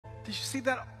Did you see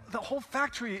that? The whole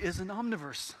factory is an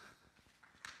omniverse.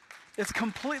 It's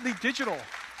completely digital.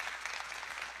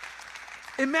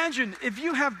 Imagine if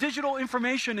you have digital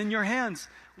information in your hands,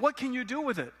 what can you do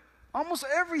with it? Almost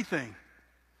everything.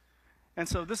 And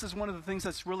so this is one of the things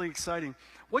that's really exciting.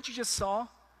 What you just saw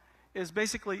is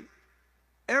basically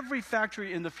every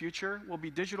factory in the future will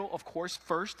be digital, of course,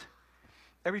 first.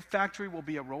 Every factory will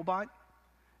be a robot.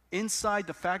 Inside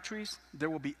the factories, there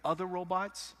will be other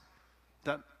robots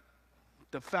that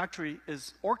the factory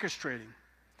is orchestrating.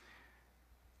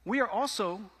 We are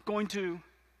also going to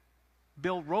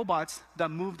build robots that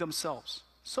move themselves.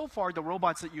 So far, the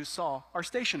robots that you saw are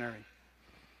stationary.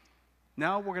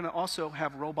 Now we're going to also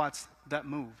have robots that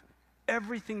move.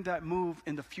 Everything that moves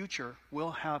in the future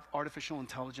will have artificial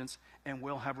intelligence and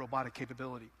will have robotic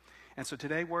capability. And so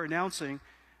today we're announcing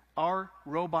our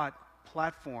robot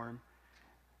platform,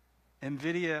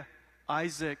 NVIDIA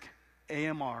Isaac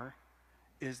AMR,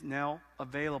 is now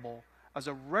available as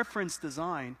a reference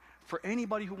design for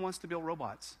anybody who wants to build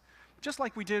robots. Just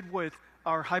like we did with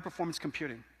our high-performance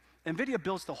computing. NVIDIA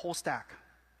builds the whole stack.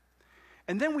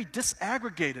 And then we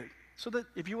disaggregate it so that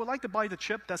if you would like to buy the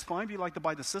chip, that's fine. If you'd like to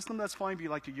buy the system, that's fine. If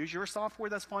you'd like to use your software,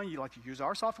 that's fine. If you'd like to use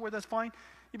our software, that's fine.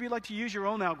 If you'd like to use your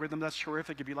own algorithm, that's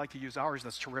terrific. If you'd like to use ours,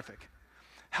 that's terrific.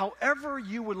 However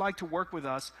you would like to work with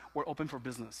us, we're open for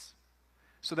business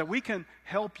so that we can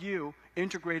help you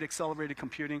integrate accelerated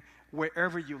computing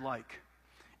wherever you like.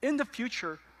 In the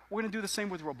future, we're going to do the same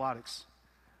with robotics.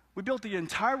 We built the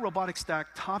entire robotic stack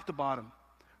top to bottom,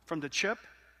 from the chip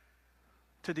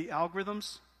to the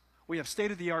algorithms. We have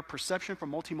state-of-the-art perception for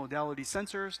multimodality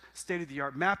sensors,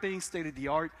 state-of-the-art mapping,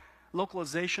 state-of-the-art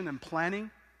localization and planning,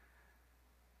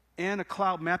 and a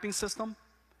cloud mapping system.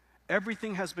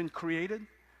 Everything has been created.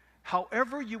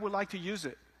 However you would like to use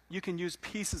it, you can use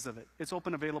pieces of it. It's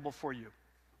open available for you,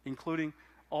 including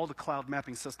all the cloud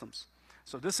mapping systems.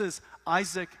 So this is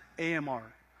Isaac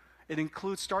AMR. It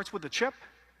starts with a chip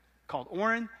called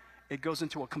Orin. It goes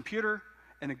into a computer,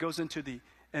 and it goes into the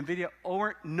NVIDIA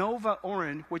Nova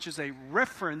Orin, which is a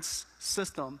reference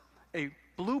system, a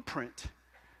blueprint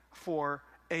for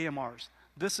AMRs.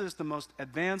 This is the most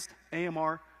advanced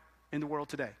AMR in the world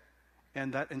today.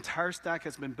 And that entire stack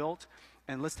has been built,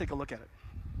 and let's take a look at it.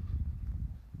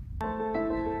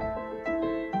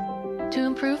 To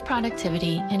improve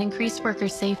productivity and increase worker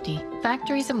safety,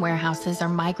 factories and warehouses are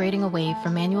migrating away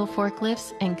from manual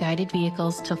forklifts and guided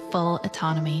vehicles to full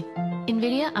autonomy.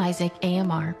 NVIDIA Isaac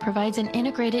AMR provides an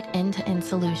integrated end-to-end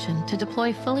solution to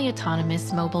deploy fully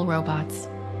autonomous mobile robots.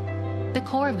 The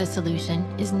core of the solution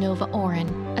is Nova Orin,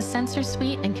 a sensor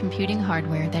suite and computing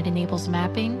hardware that enables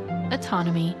mapping,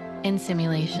 autonomy, and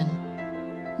simulation.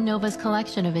 Nova's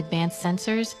collection of advanced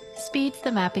sensors speeds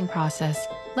the mapping process,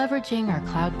 leveraging our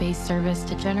cloud-based service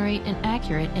to generate an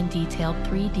accurate and detailed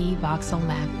 3D voxel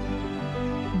map.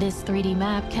 This 3D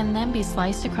map can then be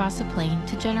sliced across a plane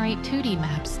to generate 2D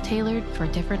maps tailored for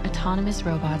different autonomous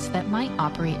robots that might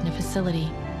operate in a facility.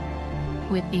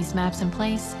 With these maps in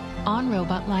place,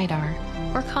 on-robot LiDAR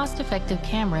or cost-effective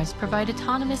cameras provide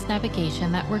autonomous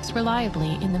navigation that works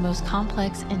reliably in the most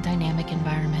complex and dynamic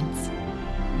environments.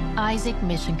 Isaac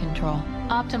Mission Control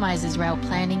optimizes route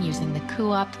planning using the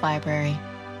cuOpt library.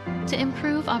 To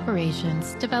improve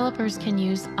operations, developers can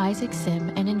use Isaac Sim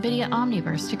and NVIDIA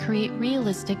Omniverse to create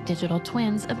realistic digital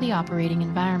twins of the operating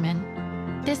environment.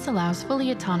 This allows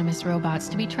fully autonomous robots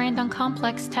to be trained on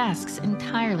complex tasks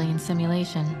entirely in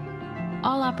simulation.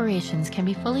 All operations can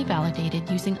be fully validated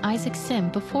using Isaac Sim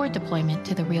before deployment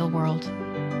to the real world.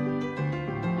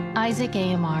 Isaac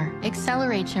AMR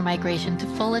accelerates your migration to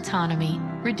full autonomy,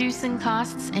 reducing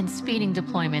costs and speeding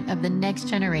deployment of the next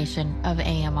generation of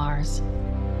AMRs.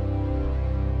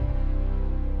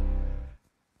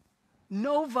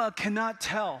 Nova cannot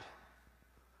tell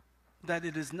that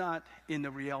it is not in the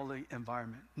reality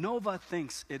environment. Nova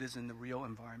thinks it is in the real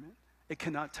environment. It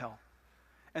cannot tell.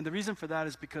 And the reason for that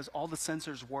is because all the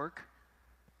sensors work,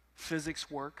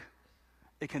 physics work,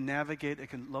 it can navigate, it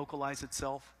can localize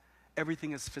itself.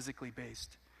 Everything is physically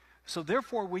based. So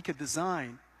therefore, we could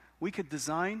design,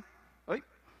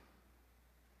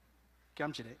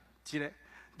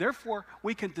 therefore,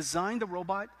 we can design the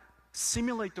robot,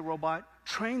 simulate the robot,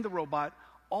 train the robot,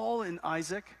 all in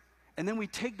Isaac, and then we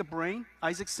take the brain,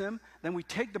 Isaac Sim, then we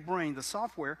take the brain, the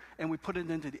software, and we put it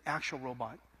into the actual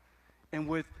robot. And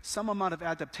with some amount of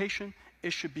adaptation,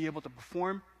 it should be able to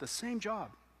perform the same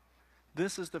job.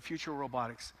 This is the future of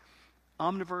robotics.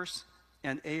 Omniverse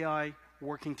and AI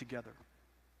working together.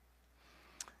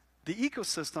 The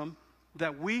ecosystem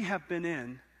that we have been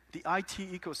in, the IT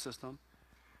ecosystem,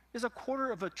 is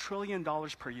 $250 billion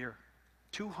per year,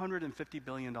 $250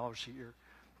 billion a year.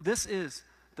 This is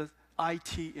the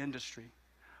IT industry.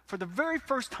 For the very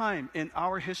first time in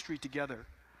our history together,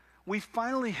 we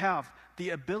finally have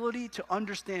the ability to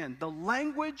understand the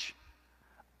language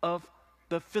of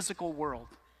the physical world.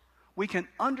 We can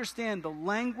understand the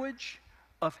language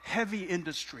of heavy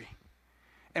industry.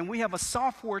 And we have a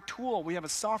software tool, we have a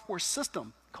software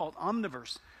system called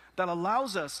Omniverse that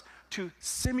allows us to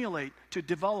simulate, to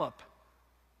develop,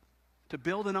 to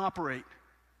build and operate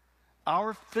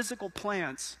our physical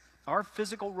plants, our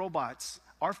physical robots,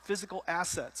 our physical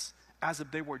assets as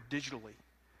if they were digitally.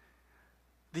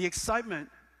 The excitement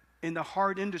in the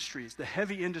hard industries, the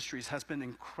heavy industries, has been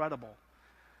incredible.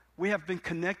 We have been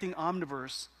connecting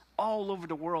Omniverse all over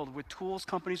the world with tools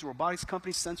companies, robotics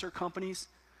companies, sensor companies,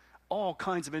 all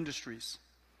kinds of industries.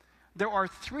 There are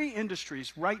 3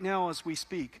 industries right now as we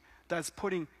speak that's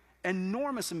putting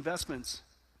enormous investments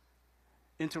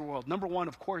into the world. Number 1,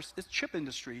 of course, is chip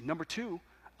industry. Number 2,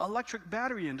 electric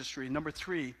battery industry. Number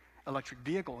 3, electric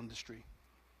vehicle industry.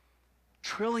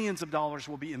 Trillions of dollars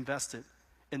will be invested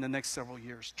in the next several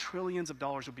years. Trillions of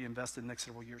dollars will be invested in the next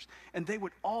several years. And they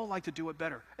would all like to do it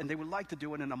better, and they would like to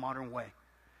do it in a modern way.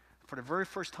 For the very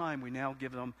first time, we now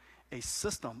give them a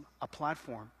system, a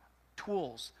platform,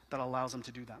 tools that allows them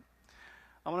to do that.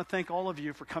 I want to thank all of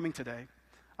you for coming today.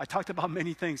 I talked about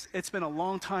many things. It's been a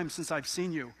long time since I've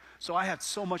seen you, so I had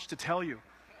so much to tell you.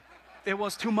 It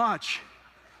was too much.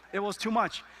 It was too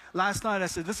much. Last night I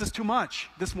said, this is too much.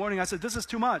 This morning I said, this is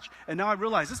too much. And now I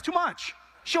realize it's too much.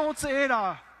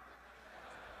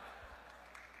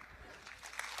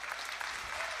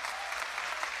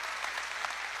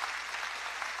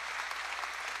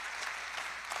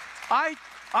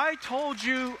 I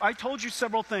told you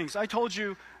several things. I told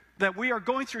you that we are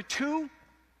going through 2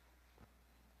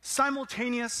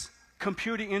 simultaneous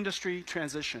computing industry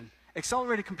transition: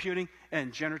 accelerated computing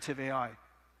and generative AI.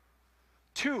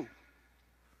 2,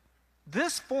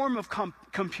 this form of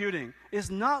computing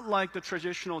is not like the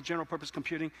traditional general purpose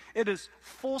computing. It is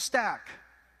full stack.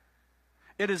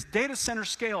 It is data center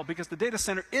scale because the data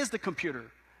center is the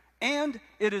computer, and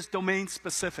it is domain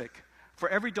specific. For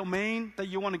every domain that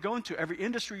you want to go into, every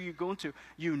industry you go into,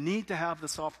 you need to have the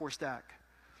software stack.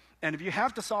 And if you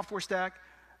have the software stack,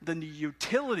 then the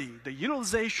utility, the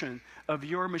utilization of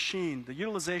your machine, the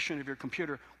utilization of your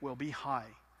computer will be high.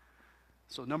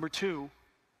 So number 2,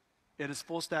 it is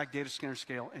full stack, data center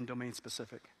scale, and domain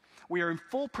specific. We are in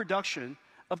full production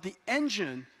of the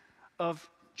engine of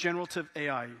generative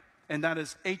AI, and that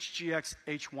is HGX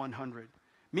H100.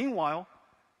 Meanwhile,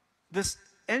 this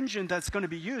engine that's going to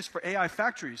be used for AI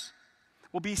factories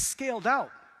will be scaled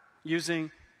out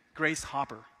using Grace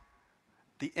Hopper,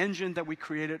 the engine that we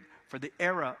created for the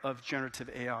era of generative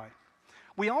AI.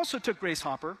 We also took Grace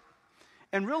Hopper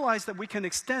and realized that we can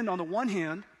extend, on the one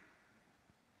hand,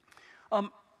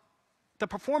 the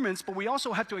performance, but we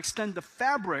also have to extend the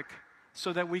fabric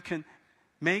so that we can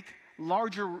make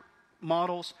larger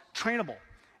models trainable.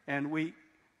 And we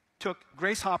took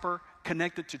Grace Hopper,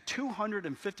 connected to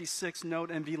 256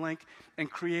 node NVLink, and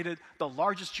created the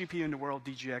largest GPU in the world,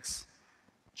 DGX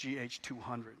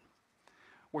GH200.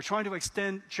 We're trying to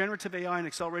extend generative AI and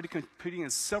accelerated computing in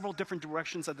several different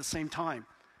directions at the same time.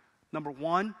 Number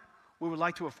 1, we would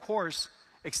like to, of course,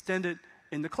 extend it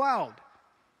in the cloud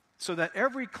so that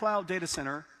every cloud data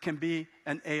center can be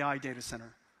an AI data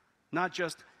center. Not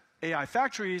just AI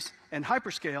factories and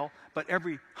hyperscale, but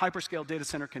every hyperscale data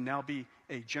center can now be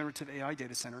a generative AI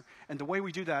data center. And the way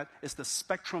we do that is the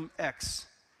Spectrum X.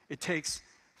 It takes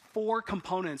 4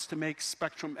 components to make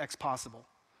Spectrum X possible: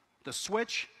 the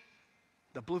switch,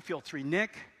 the Bluefield 3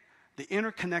 NIC, the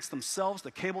interconnects themselves.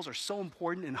 The cables are so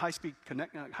important in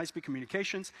high-speed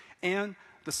communications, and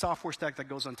the software stack that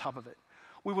goes on top of it.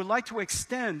 We would like to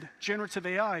extend generative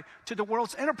AI to the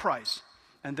world's enterprise.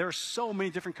 And there are so many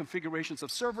different configurations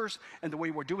of servers, and the way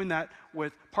we're doing that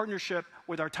with partnership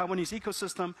with our Taiwanese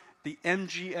ecosystem, the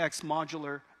MGX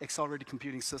Modular Accelerated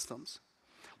Computing Systems.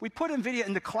 We put NVIDIA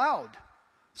in the cloud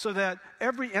so that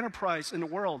every enterprise in the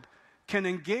world can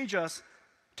engage us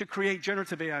to create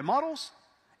generative AI models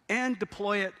and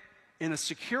deploy it in a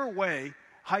secure way,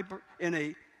 in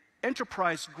an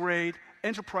enterprise-grade,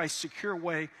 enterprise-secure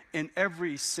way in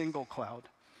every single cloud.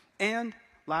 And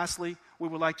lastly, we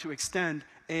would like to extend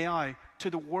AI to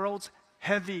the world's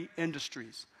heavy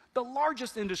industries, the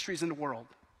largest industries in the world.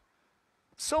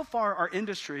 So far, our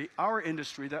industry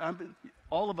that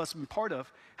all of us have been part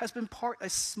of, has been a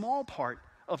small part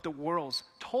of the world's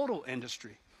total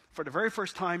industry. For the very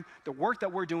first time, the work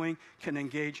that we're doing can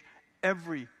engage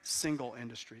every single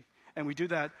industry. And we do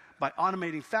that by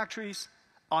automating factories,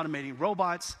 automating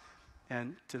robots,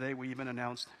 and today we even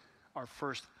announced our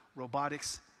first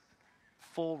robotics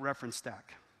full reference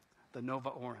stack, the Nova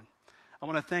Orin. I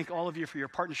want to thank all of you for your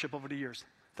partnership over the years.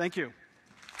 Thank you.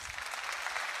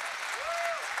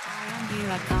 I am here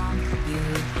at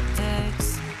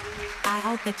COMPUTEX. I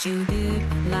hope that you do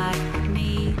like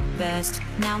me best.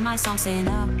 Now my song's in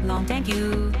a long thank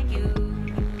you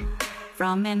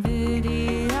from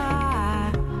NVIDIA.